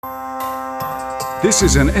This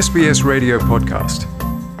is an SBS radio podcast.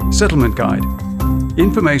 Settlement Guide.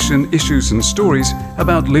 Information, issues and stories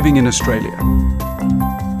about living in Australia.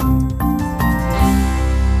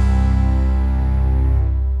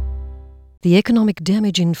 The economic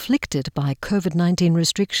damage inflicted by COVID-19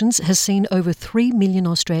 restrictions has seen over 3 million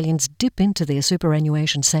Australians dip into their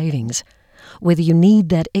superannuation savings. Whether you need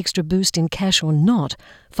that extra boost in cash or not,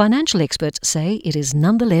 financial experts say it is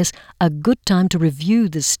nonetheless a good time to review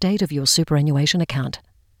the state of your superannuation account.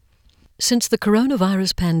 Since the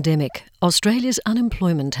coronavirus pandemic, Australia's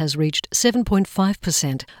unemployment has reached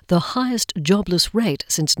 7.5%, the highest jobless rate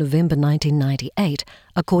since November 1998,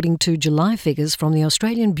 according to July figures from the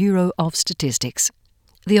Australian Bureau of Statistics.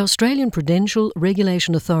 The Australian Prudential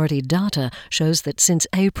Regulation Authority data shows that since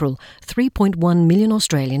April, 3.1 million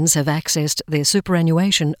Australians have accessed their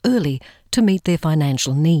superannuation early to meet their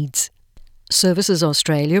financial needs. Services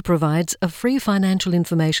Australia provides a free financial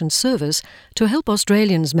information service to help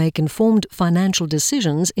Australians make informed financial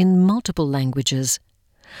decisions in multiple languages.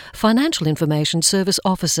 Financial Information Service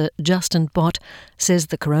Officer Justin Bott says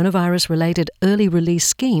the coronavirus-related early release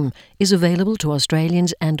scheme is available to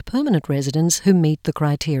Australians and permanent residents who meet the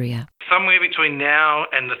criteria. Somewhere between now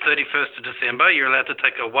and the 31st of December, you're allowed to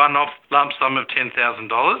take a one-off lump sum of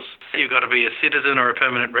 $10,000. You've got to be a citizen or a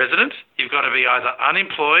permanent resident. You've got to be either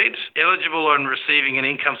unemployed, eligible on receiving an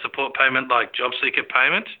income support payment like job seeker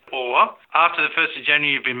payment, or after the 1st of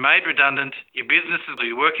January you've been made redundant, your business or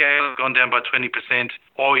your work hours have gone down by 20%,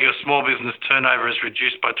 or your small business turnover is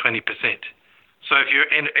reduced by 20%. So if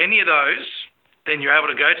you're in any of those, then you're able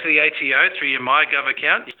to go to the ATO through your MyGov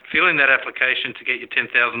account, fill in that application to get your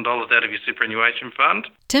 $10,000 out of your superannuation fund.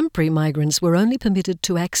 Temporary migrants were only permitted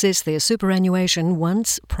to access their superannuation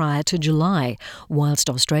once prior to July, whilst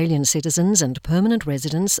Australian citizens and permanent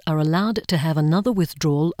residents are allowed to have another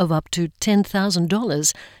withdrawal of up to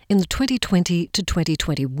 $10,000 in the 2020 to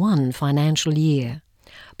 2021 financial year.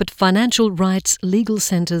 But Financial Rights Legal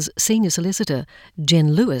Centre's senior solicitor,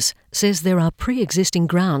 Jen Lewis, says there are pre-existing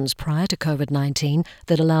grounds prior to COVID-19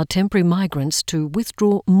 that allow temporary migrants to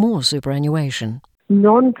withdraw more superannuation.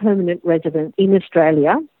 Non-permanent residents in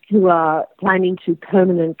Australia who are planning to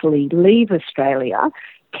permanently leave Australia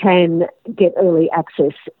can get early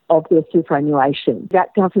access of their superannuation.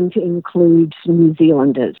 That doesn't include New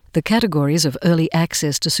Zealanders. The categories of early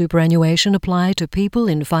access to superannuation apply to people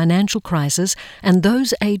in financial crisis and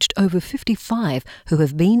those aged over 55 who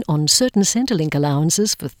have been on certain Centrelink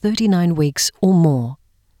allowances for 39 weeks or more.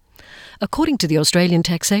 According to the Australian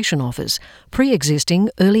Taxation Office, pre-existing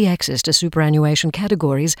early access to superannuation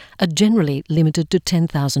categories are generally limited to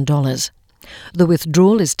 $10,000. The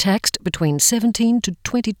withdrawal is taxed between 17% to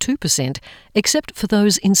 22%, except for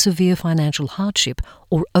those in severe financial hardship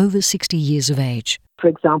or over 60 years of age. For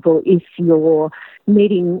example, if you're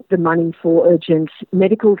needing the money for urgent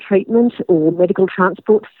medical treatment or medical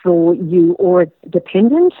transport for you or a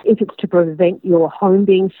dependent, if it's to prevent your home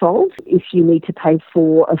being sold, if you need to pay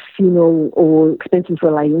for a funeral or expenses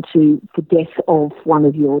relating to the death of one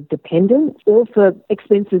of your dependents, or for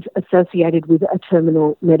expenses associated with a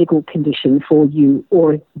terminal medical condition for you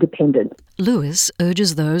or a dependent. Lewis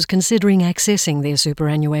urges those considering accessing their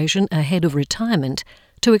superannuation ahead of retirement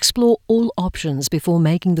to explore all options before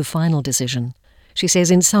making the final decision. She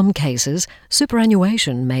says in some cases,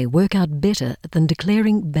 superannuation may work out better than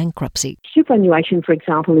declaring bankruptcy. Superannuation, for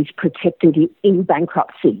example, is protected in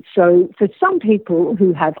bankruptcy. So for some people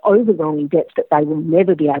who have overwhelming debts that they will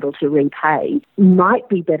never be able to repay, might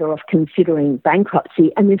be better off considering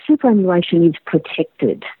bankruptcy, and their superannuation is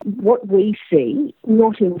protected. What we see,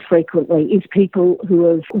 not infrequently, is people who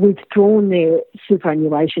have withdrawn their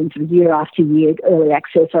superannuation for year after year, early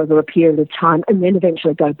access over a period of time, and then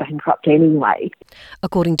eventually go bankrupt anyway.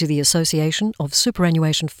 According to the Association of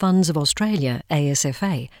Superannuation Funds of Australia,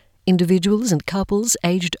 ASFA, individuals and couples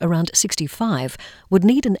aged around 65 would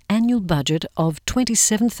need an annual budget of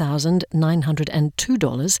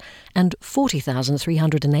 $27,902 and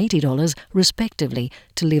 $40,380 respectively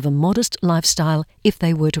to live a modest lifestyle if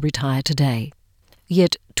they were to retire today.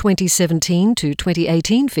 Yet 2017 to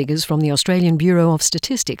 2018 figures from the Australian Bureau of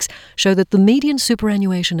Statistics show that the median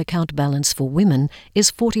superannuation account balance for women is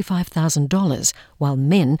 $45,000, while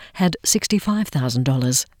men had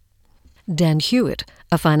 $65,000. Dan Hewitt,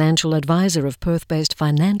 a financial advisor of Perth-based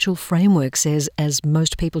Financial Framework, says as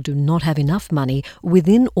most people do not have enough money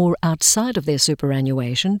within or outside of their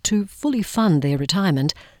superannuation to fully fund their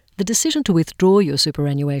retirement, the decision to withdraw your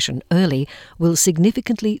superannuation early will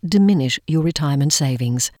significantly diminish your retirement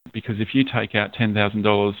savings. Because if you take out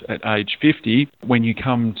 $10,000 at age 50, when you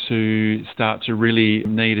come to start to really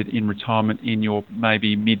need it in retirement in your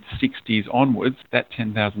maybe mid-60s onwards, that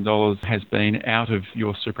 $10,000 has been out of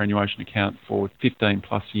your superannuation account for 15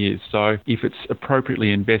 plus years. So if it's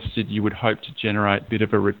appropriately invested, you would hope to generate a bit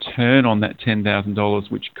of a return on that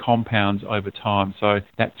 $10,000, which compounds over time. So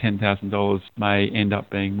that $10,000 may end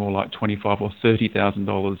up being more like $25,000 or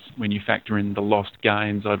 $30,000 when you factor in the lost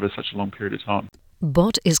gains over such a long period of time.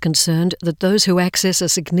 Bott is concerned that those who access a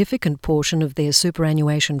significant portion of their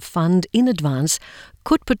superannuation fund in advance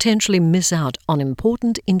could potentially miss out on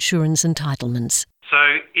important insurance entitlements.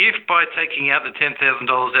 So if by taking out the $10,000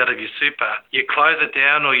 out of your super, you close it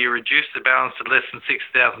down or you reduce the balance to less than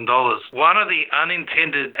 $6,000, one of the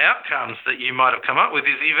unintended outcomes that you might have come up with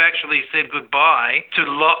is you've actually said goodbye to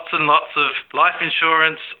lots and lots of life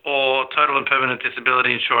insurance or total and permanent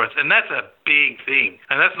disability insurance. And that's a big thing.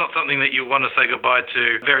 And that's not something that you want to say goodbye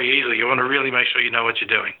to very easily. You want to really make sure you know what you're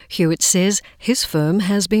doing. Hewitt says his firm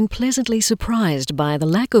has been pleasantly surprised by the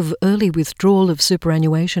lack of early withdrawal of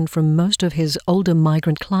superannuation from most of his older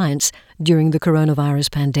migrant clients during the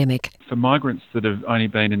coronavirus pandemic. For migrants that have only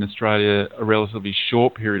been in Australia a relatively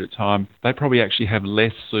short period of time, they probably actually have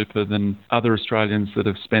less super than other Australians that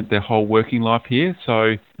have spent their whole working life here.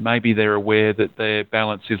 So maybe they're aware that their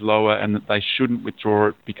balance is lower and that they shouldn't withdraw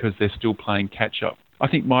it because they're still playing catch-up. I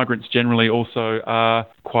think migrants generally also are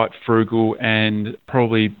quite frugal and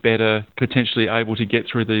probably better potentially able to get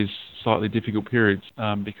through these slightly difficult periods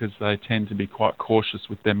because they tend to be quite cautious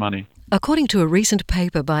with their money. According to a recent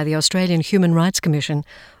paper by the Australian Human Rights Commission,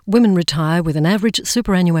 women retire with an average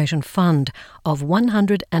superannuation fund of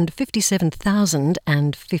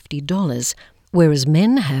 $157,050, whereas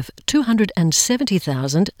men have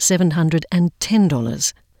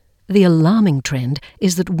 $270,710. The alarming trend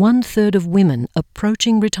is that 1/3 of women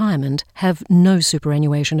approaching retirement have no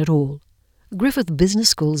superannuation at all. Griffith Business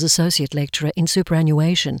School's Associate Lecturer in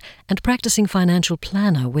Superannuation and practising financial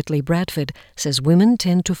planner Whitley Bradford says women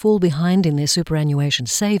tend to fall behind in their superannuation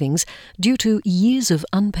savings due to years of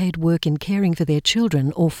unpaid work in caring for their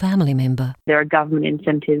children or family member. There are government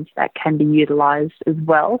incentives that can be utilised as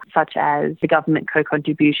well, such as the government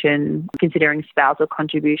co-contribution, considering spousal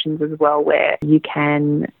contributions as well, where you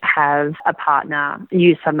can have a partner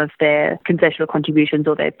use some of their concessional contributions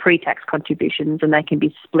or their pre-tax contributions, and they can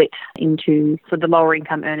be split into for the lower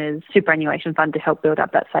income earners superannuation fund to help build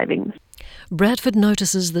up that savings. Bradford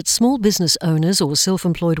notices that small business owners or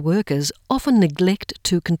self-employed workers often neglect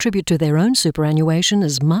to contribute to their own superannuation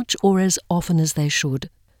as much or as often as they should.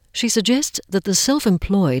 She suggests that the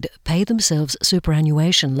self-employed pay themselves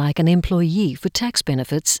superannuation like an employee for tax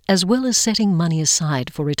benefits as well as setting money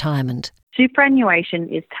aside for retirement. Superannuation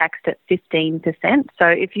is taxed at 15%. So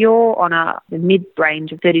if you're on a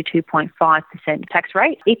mid-range of 32.5% tax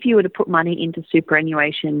rate, if you were to put money into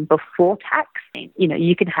superannuation before tax,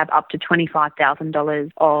 you can have up to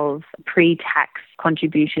 $25,000 of pre-tax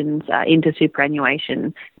contributions into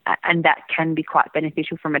superannuation, and that can be quite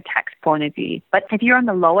beneficial from a tax point of view. But if you're on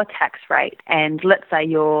the lower tax rate, and let's say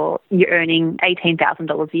you're earning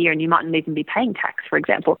 $18,000 a year and you mightn't even be paying tax, for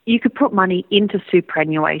example, you could put money into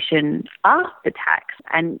superannuation after tax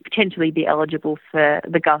and potentially be eligible for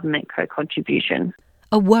the government co-contribution.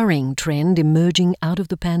 A worrying trend emerging out of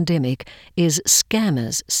the pandemic is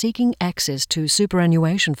scammers seeking access to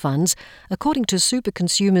superannuation funds, according to Super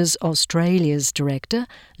Consumers Australia's director,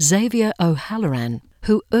 Xavier O'Halloran,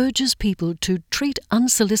 who urges people to treat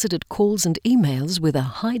unsolicited calls and emails with a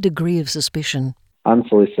high degree of suspicion.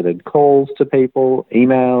 Unsolicited calls to people,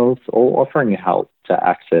 emails, or offering help to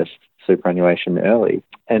access superannuation early.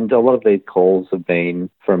 And a lot of these calls have been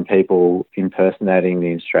from people impersonating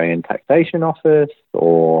the Australian Taxation Office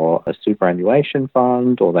or a superannuation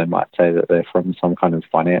fund, or they might say that they're from some kind of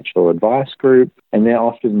financial advice group. And they're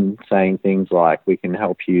often saying things like, we can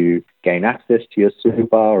help you gain access to your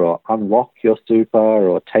super, or unlock your super,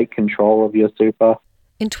 or take control of your super.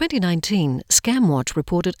 In 2019, ScamWatch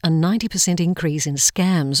reported a 90% increase in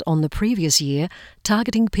scams on the previous year,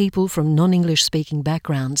 targeting people from non-English speaking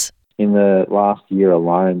backgrounds. In the last year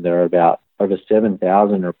alone, there are about over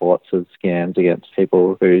 7,000 reports of scams against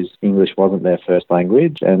people whose English wasn't their first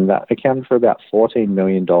language, and that accounted for about $14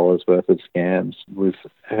 million worth of scams. We've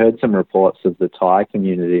heard some reports of the Thai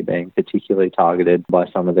community being particularly targeted by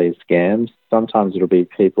some of these scams. Sometimes it'll be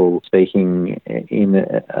people speaking in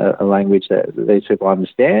a language that these people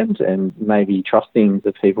understand and maybe trusting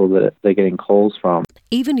the people that they're getting calls from.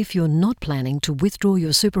 Even if you're not planning to withdraw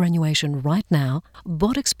your superannuation right now,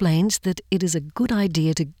 Bot explains that it is a good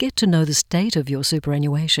idea to get to know the state of your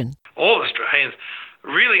superannuation. All Australians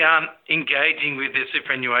really aren't engaging with their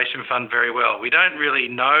superannuation fund very well. We don't really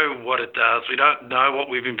know what it does. We don't know what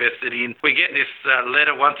we've invested in. We get this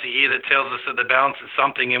letter once a year that tells us that the balance is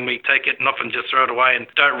something, and we take it and often just throw it away and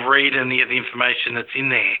don't read any of the information that's in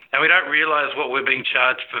there. And we don't realise what we're being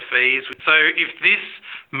charged for fees. So if this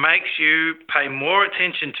makes you pay more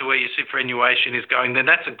attention to where your superannuation is going, then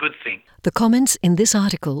that's a good thing. The comments in this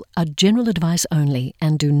article are general advice only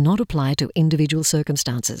and do not apply to individual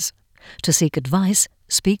circumstances. To seek advice,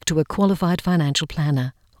 speak to a qualified financial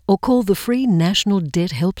planner or call the free National Debt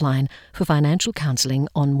Helpline for financial counselling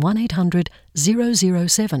on 1800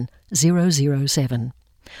 007 007.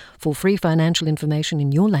 For free financial information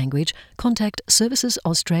in your language, contact Services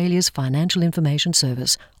Australia's Financial Information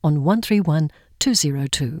Service on 131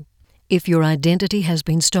 202. If your identity has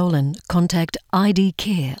been stolen, contact ID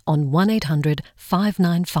Care on 1800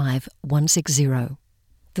 595 160.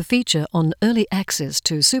 The feature on early access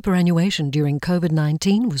to superannuation during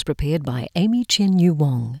COVID-19 was prepared by Amy Chen Yu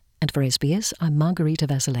Wong. And for SBS, I'm Margarita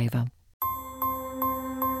Vasileva.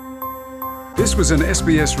 This was an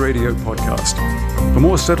SBS radio podcast. For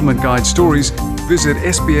more Settlement Guide stories, visit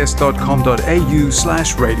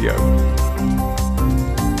sbs.com.au/radio.